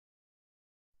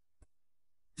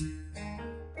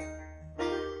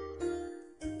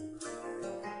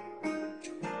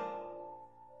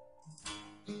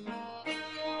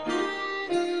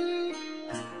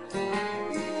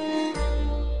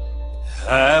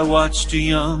I watched a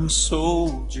young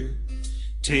soldier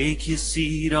take his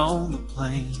seat on the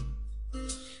plane,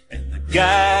 and the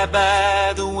guy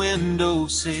by the window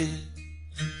said,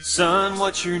 "Son,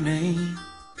 what's your name?"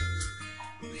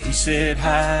 He said,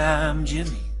 "Hi, I'm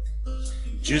Jimmy,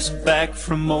 just back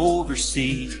from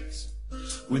overseas.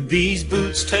 When these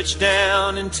boots touch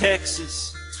down in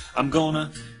Texas, I'm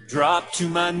gonna drop to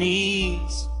my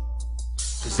knees,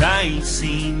 'cause I ain't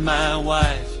seen my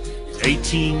wife in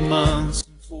 18 months and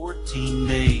 14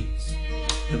 days.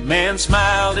 The man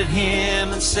smiled at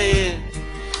him and said,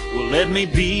 "Well, let me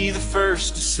be the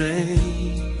first to say,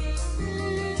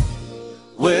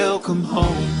 welcome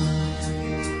home,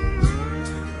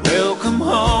 welcome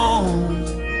home.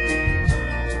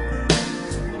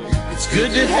 It's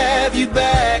good to have you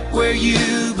back where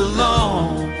you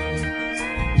belong.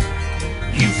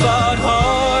 You fought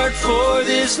hard for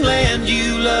this land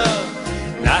you love,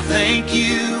 and I thank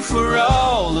you for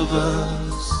all of us.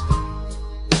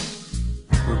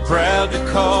 We're proud to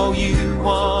call you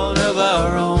one of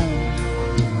our own.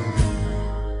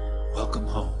 Welcome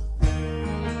home."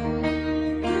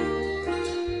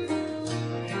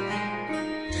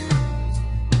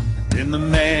 Then the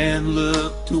man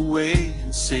looked away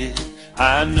and said,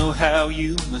 "I know how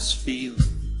you must feel.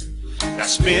 I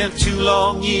spent 2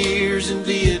 long years in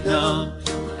Vietnam.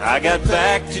 I got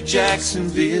back to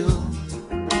Jacksonville.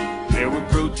 There were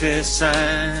protest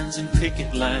signs and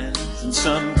picket lines, and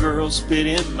some girls spit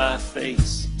in my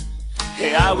face.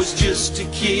 Hey, I was just a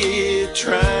kid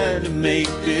trying to make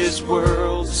this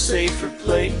world a safer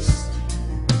place."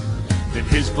 Then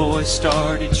his voice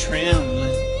started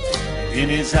trembling. In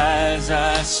his eyes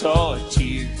I saw a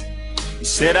tear. He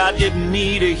said, "I didn't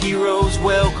need a hero's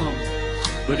welcome,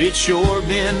 but it's sure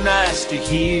been nice to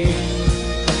hear.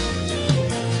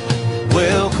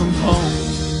 Welcome home,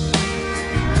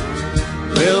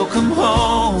 welcome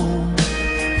home.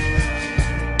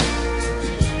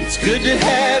 It's good to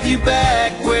have you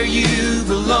back where you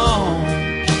belong.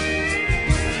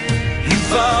 You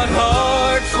fought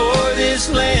hard for this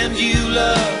land you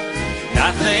love, and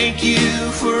I thank you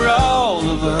for all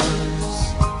of us.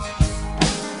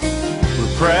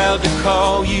 We're proud to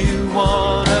call you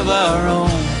one of our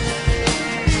own.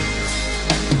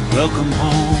 Welcome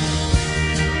home."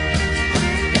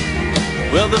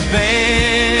 Well, the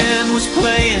band was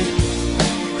playing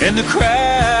and the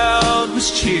crowd was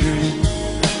cheering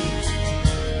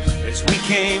as we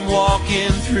came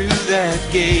walking through that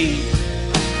gate.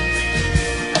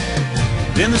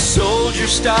 Then the soldier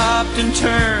stopped and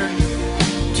turned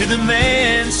to the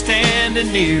man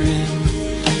standing near him,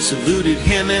 saluted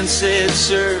him and said,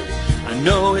 "Sir, I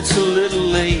know it's a little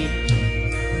late,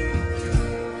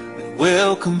 but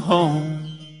welcome home,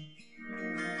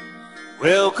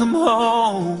 welcome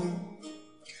home.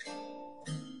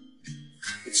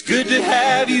 It's good to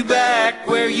have you back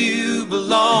where you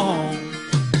belong.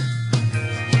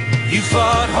 You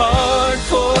fought hard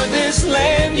for this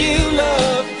land you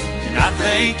love, and I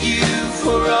thank you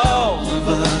for all of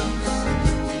us.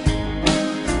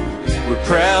 We're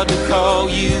proud to call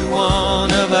you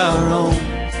one of our own.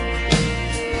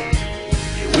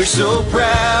 Yeah, we're so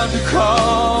proud to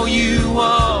call you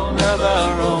one of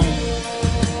our own.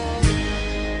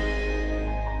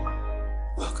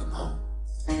 Welcome home."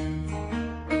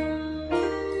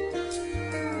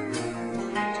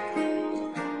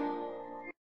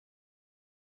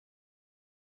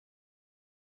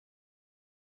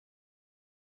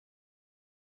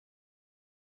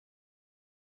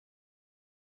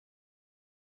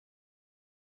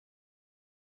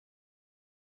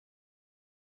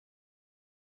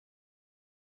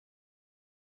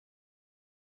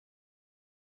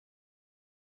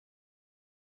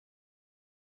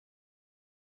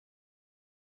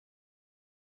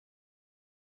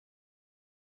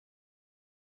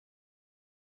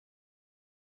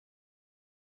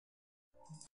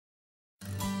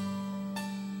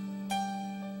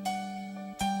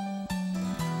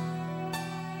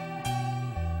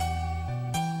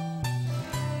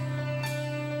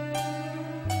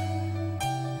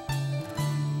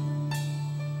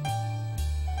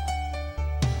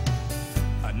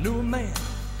 Knew a man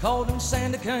called him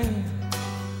Sandy Kane.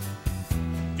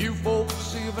 Few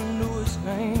folks even knew his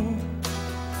name,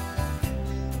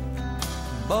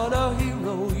 but a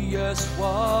hero, yes,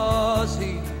 was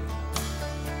he.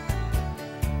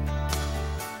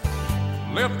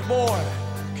 Left a boy,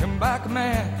 came back a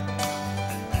man.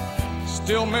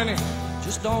 Still many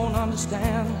just don't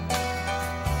understand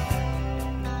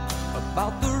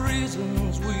about the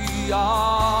reasons we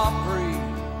are free.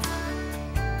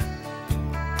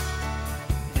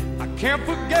 I can't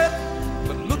forget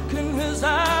the look in his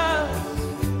eyes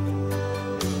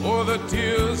for the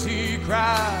tears he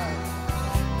cried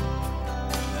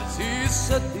as he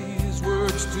said these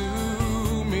words to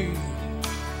me.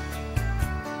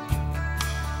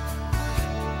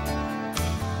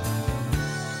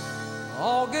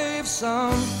 All gave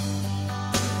some,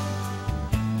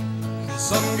 and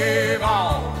some gave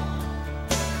all.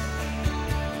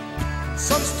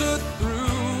 Some stood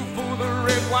through for the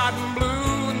red, white, and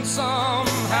blue, and some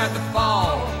had to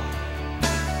fall.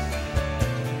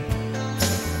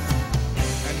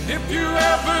 And if you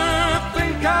ever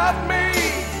think of me,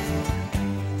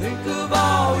 think of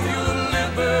all your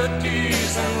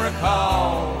liberties and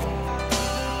recall.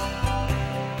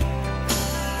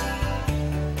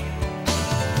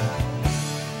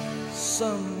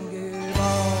 Some gave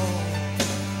all.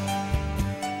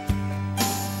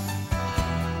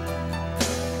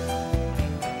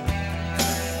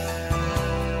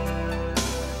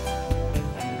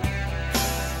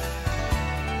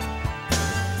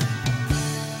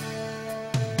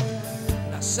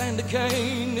 Sandy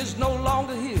Kane is no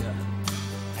longer here,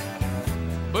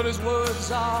 but his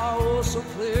words are oh so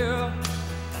clear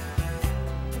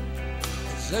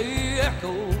as they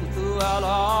echo throughout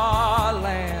our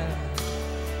land.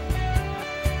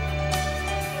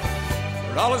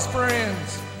 For all his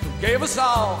friends who gave us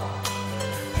all,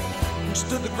 who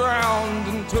stood the ground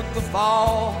and took the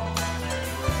fall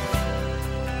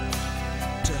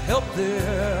to help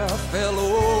their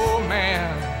fellow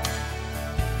man.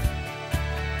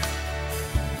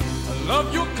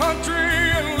 Love your country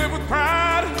and live with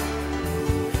pride,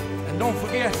 and don't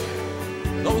forget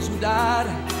those who died.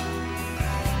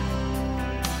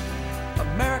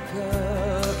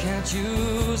 America, can't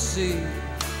you see?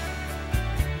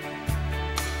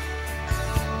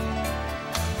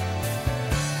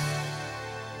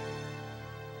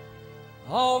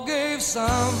 All gave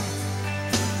some,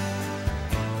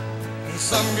 and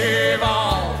some gave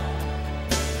all,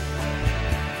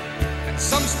 and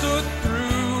some stood through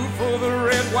for the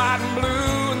red, white, and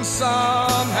blue, and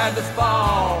some had to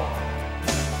fall.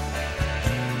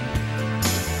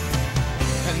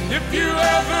 And if you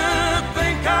ever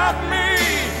think of me,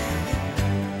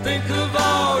 think of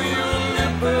all your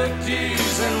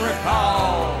liberties and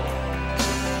recall.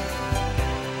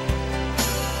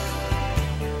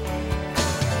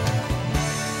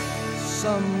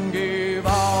 Some gave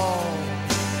all.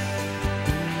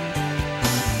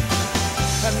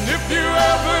 And if you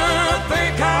ever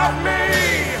think of me,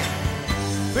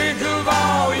 think of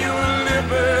all your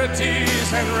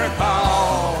liberties and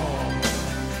recall.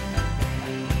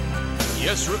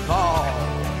 Yes, recall.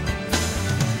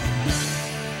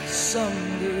 Some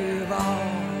give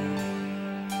all.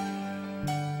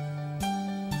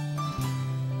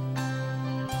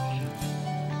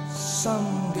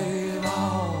 Some gave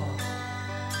all.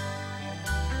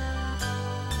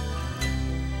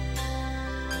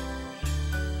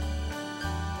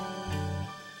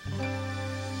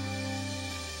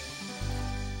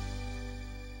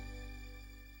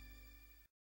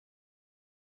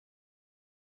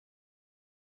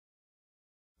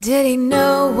 Did he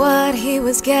know what he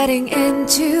was getting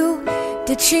into?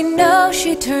 Did she know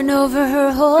she'd turn over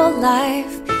her whole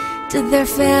life? Did their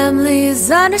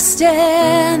families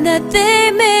understand that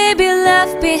they may be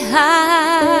left behind?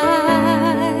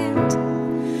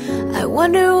 I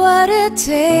wonder what it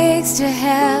takes to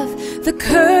have the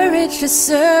courage to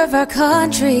serve our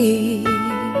country.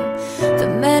 The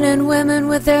men and women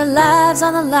with their lives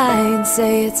on the line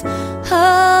say it's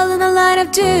all in the line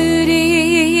of duty.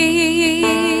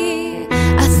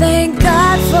 I thank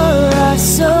God for our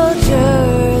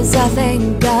soldiers, I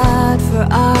thank God for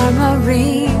our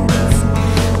Marines,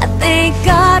 I thank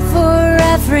God for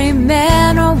every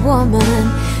man or woman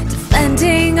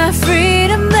defending our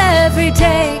freedom every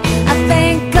day. I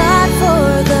thank God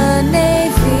for the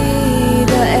Navy,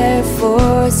 the Air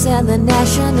Force, and the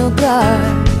National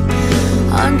Guard.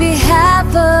 On behalf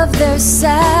of their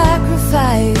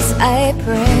sacrifice, I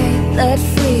pray, let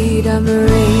freedom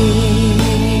reign.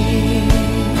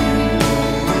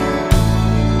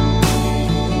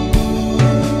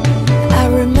 I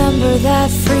remember that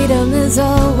freedom is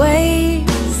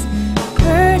always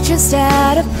purchased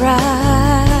at a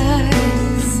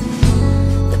price,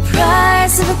 the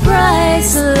price of a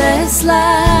priceless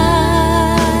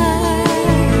life,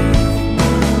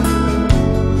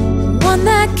 one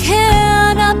that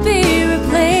cannot be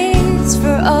replaced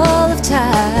for all of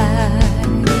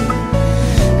time.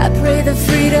 I pray the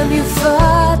freedom you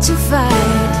fought to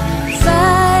find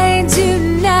finds you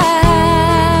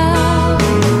now.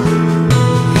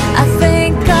 I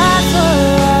thank God for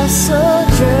our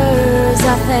soldiers,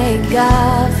 I thank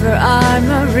God for our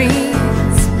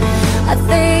Marines, I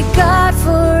thank God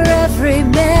for every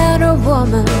man or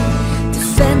woman,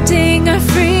 defending our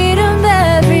freedom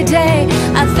every day.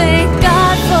 I thank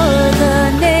God for the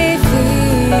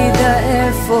Navy, the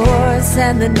Air Force,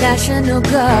 and the National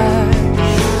Guard.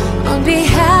 On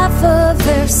behalf of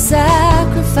their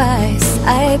sacrifice,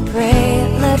 I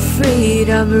pray, let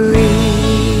freedom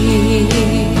ring.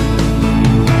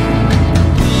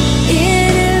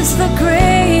 It is the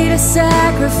greatest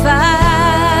sacrifice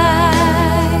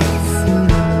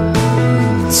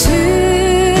to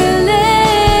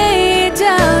lay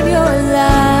down your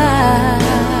life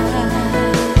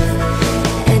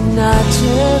and not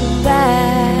turn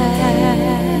back.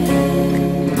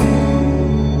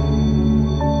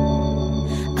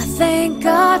 I thank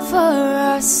God for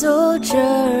our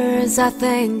soldiers, I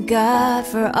thank God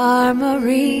for our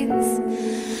Marines,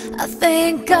 I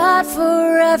thank God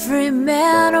for every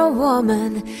man or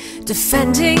woman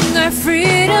defending our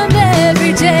freedom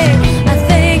every day. I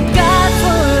thank God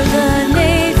for the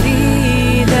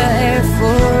Navy, the Air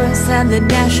Force, and the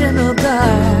National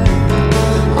Guard.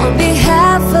 On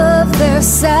behalf of their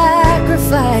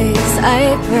sacrifice,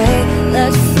 I pray,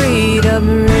 let freedom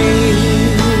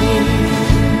ring.